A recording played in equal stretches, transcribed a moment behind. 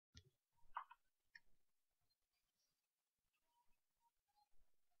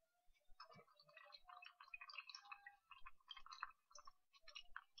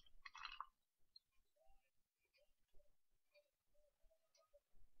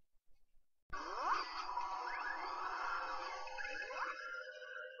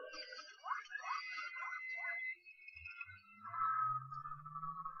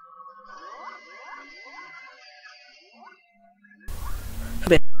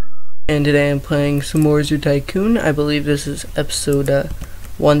and today I'm playing some more Tycoon. I believe this is episode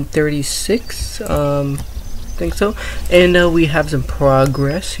 136. Think so. And we have some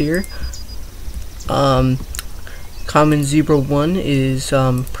progress here. Common Zebra 1 is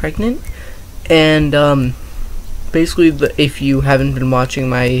pregnant, and basically, if you haven't been watching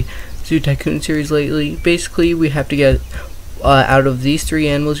my Tycoon series lately, basically we have to get out of these three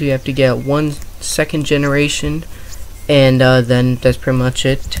animals, you have to get one second generation, and then that's pretty much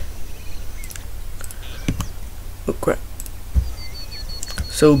it. Oh crap.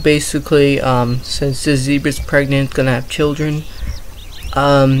 So basically, since the zebra's pregnant, it's gonna have children.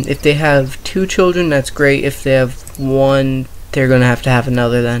 If they have 2 children, that's great. If they have 1, they're gonna have to have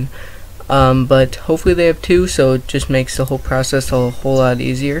another then. But hopefully they have 2, so it just makes the whole process a whole lot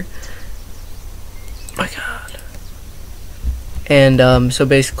easier. My God. And so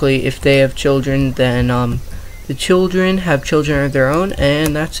basically, if they have children, then the children have children of their own,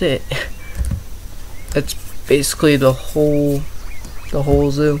 and that's it. That's basically the whole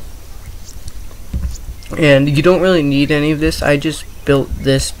zoo. And you don't really need any of this. I just built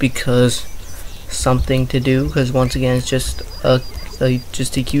this because something to do, because once again it's just a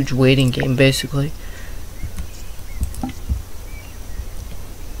huge waiting game basically.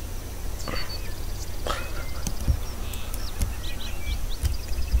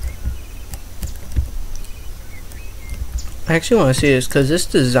 I actually want to see this because this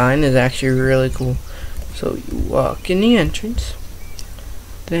design is actually really cool. So you walk in the entrance,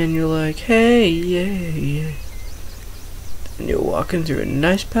 then you're like, hey, yeah. And you're walking through a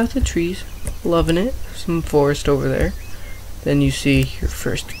nice path of trees, loving it. Some forest over there. Then you see your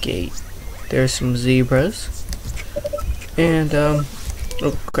first gate. There's some zebras. And, oh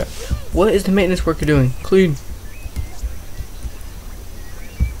crap. What is the maintenance worker doing? Clean.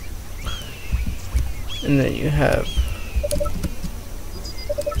 And then you have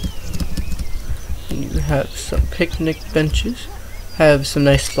some picnic benches. Have some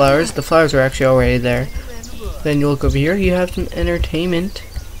nice flowers. The flowers are actually already there. Then you look over here, you have some entertainment.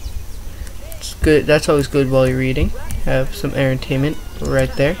 It's good. That's always good while you're reading. Have some entertainment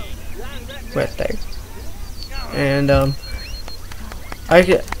right there. And I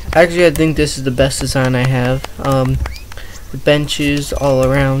think this is the best design I have. The benches all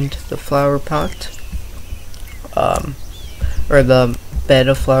around the flower pot, or the bed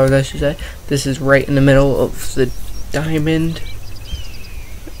of flowers, I should say. This is right in the middle of the diamond.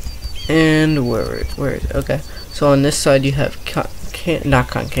 And where is it? Okay, so on this side you have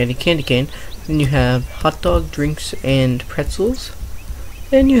candy cane. Then you have hot dog, drinks, and pretzels.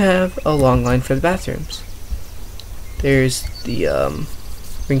 Then you have a long line for the bathrooms. There's the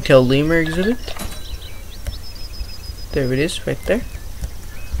ringtail lemur exhibit. There it is, right there.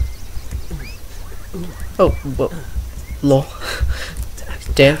 Oh, whoa, lol.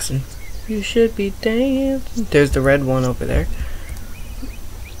 Dancing. You should be dancing. There's the red one over there.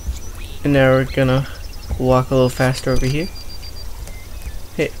 And now we're gonna walk a little faster over here.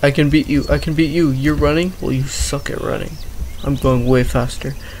 Hey, I can beat you. You're running? Well, you suck at running. I'm going way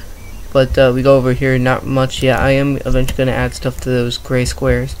faster. But we go over here, not much. Yeah, I am eventually gonna add stuff to those gray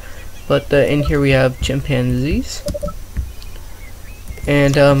squares. But in here we have chimpanzees.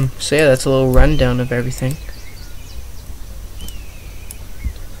 And so yeah, that's a little rundown of everything.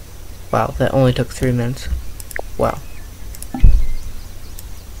 Wow, that only took 3 minutes. Wow.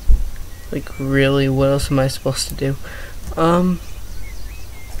 Like, really, what else am I supposed to do?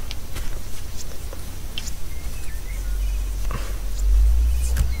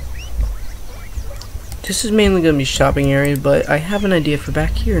 This is mainly going to be shopping area, but I have an idea for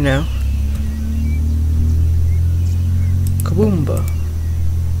back here now. Kaboomba.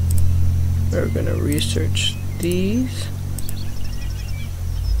 We're going to research these.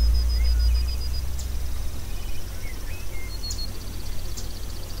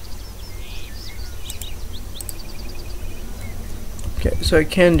 Okay, so I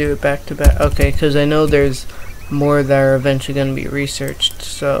can do it back to back. Okay, because I know there's more that are eventually going to be researched.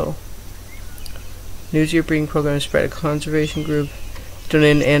 So, news year breeding program, spread a conservation group,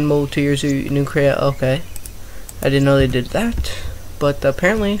 donate an animal to your zoo, new create. Okay, I didn't know they did that, but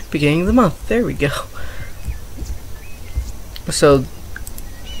apparently beginning of the month. There we go. So,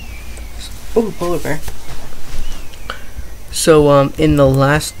 oh, polar bear. So in the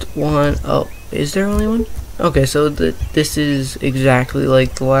last one, oh, is there only one? Okay, so this is exactly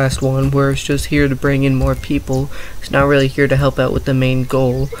like the last one, where it's just here to bring in more people. It's not really here to help out with the main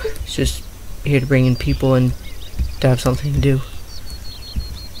goal. It's just here to bring in people and to have something to do.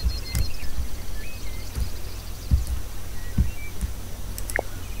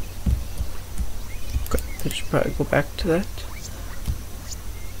 Okay, I should probably go back to that.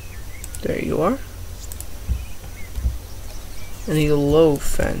 There you are. And a low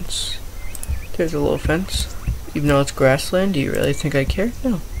fence. There's a low fence. Even though it's grassland, do you really think I care?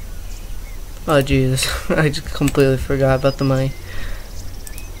 No. Oh Jesus, I just completely forgot about the money.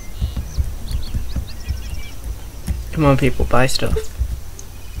 Come on people, buy stuff.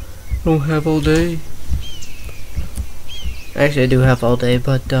 Don't have all day. Actually I do have all day,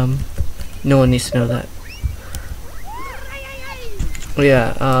 but no one needs to know that. Oh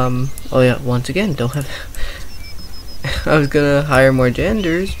yeah, once again, don't have I was gonna hire more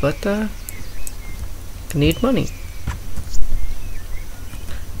janitors, but need money.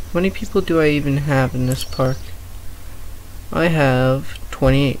 How many people do I even have in this park? I have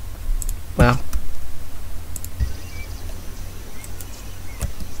 28. Wow.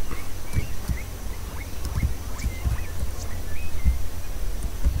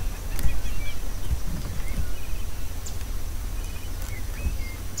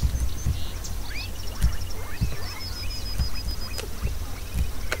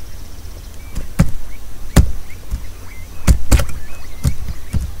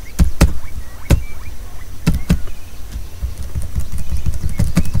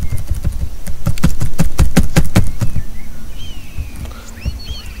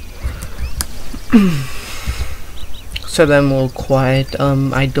 So that I'm a little quiet.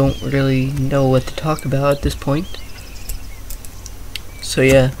 I don't really know what to talk about at this point. So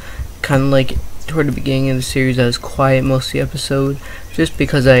yeah, kind of like toward the beginning of the series I was quiet most of the episode just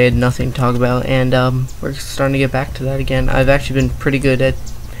because I had nothing to talk about, and we're starting to get back to that again. I've actually been pretty good at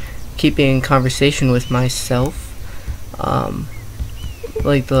keeping in conversation with myself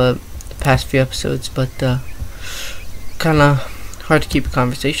like the past few episodes, but kinda hard to keep a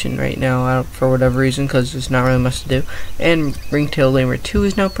conversation right now for whatever reason, because there's not really much to do. And Ringtail Lamer 2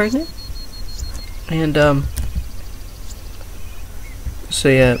 is now pregnant, and so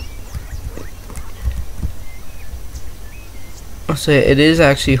yeah, so it is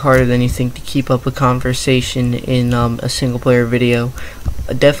actually harder than you think to keep up a conversation in a single player video.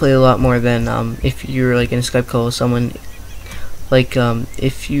 Definitely a lot more than if you're like in a Skype call with someone. Like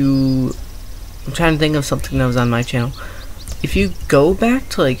if you, I'm trying to think of something that was on my channel. If you go back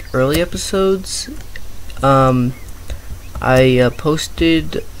to like early episodes, I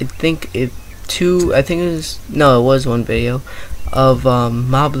posted, I think it was one video of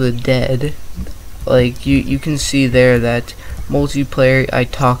Mob of the Dead. Like you can see there that multiplayer I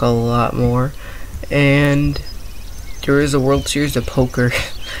talk a lot more, and there is a World Series of Poker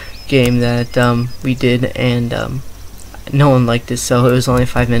game that we did, and no one liked it, so it was only a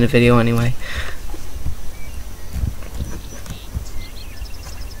 5-minute video anyway.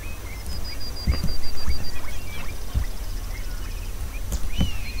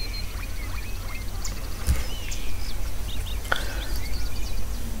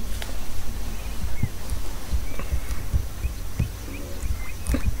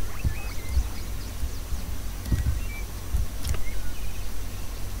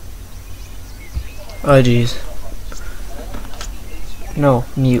 Oh jeez. No,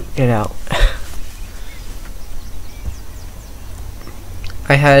 mute, get out.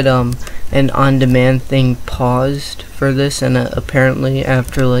 I had an on-demand thing paused for this, and apparently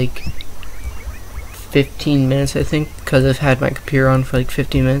after like 15 minutes, I think, because I've had my computer on for like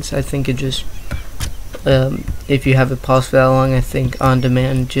 15 minutes, I think it just if you have it paused for that long, I think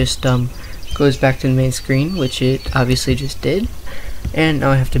on-demand just goes back to the main screen, which it obviously just did. And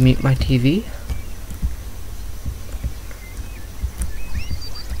now I have to mute my TV.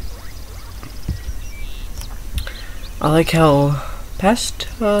 I like how past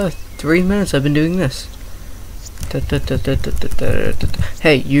 3 minutes I've been doing this.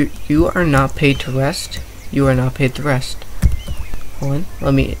 Hey, you are not paid to rest. You are not paid to rest. Hold on.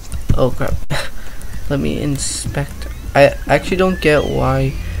 Let me. Oh crap. Let me inspect. I actually don't get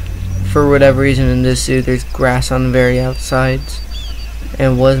why, for whatever reason in this zoo, there's grass on the very outsides.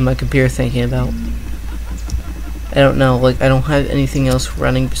 And what is my computer thinking about? I don't know. Like, I don't have anything else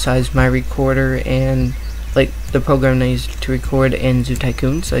running besides my recorder and like the program I use to record and Zoo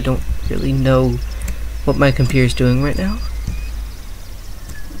Tycoon, so I don't really know what my computer's doing right now.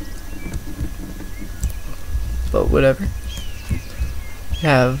 But whatever.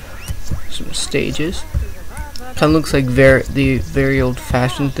 Have some stages. Kind of looks like the very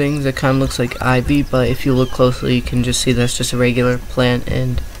old-fashioned things. It kind of looks like ivy, but if you look closely, you can just see that's just a regular plant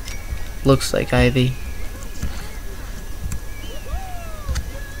and looks like ivy.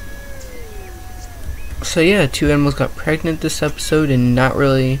 So yeah, 2 animals got pregnant this episode, and not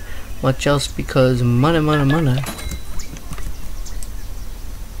really much else because money.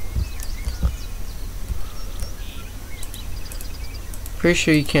 Pretty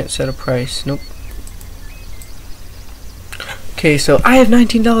sure you can't set a price. Nope. Okay, so I have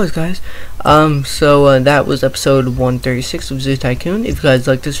 $19, guys. That was episode 136 of Tycoon. If you guys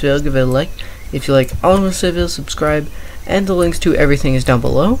like this video, give it a like. If you like all of my videos, subscribe. And the links to everything is down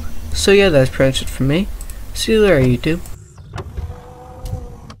below. So yeah, that's pretty much it for me. See you later, YouTube.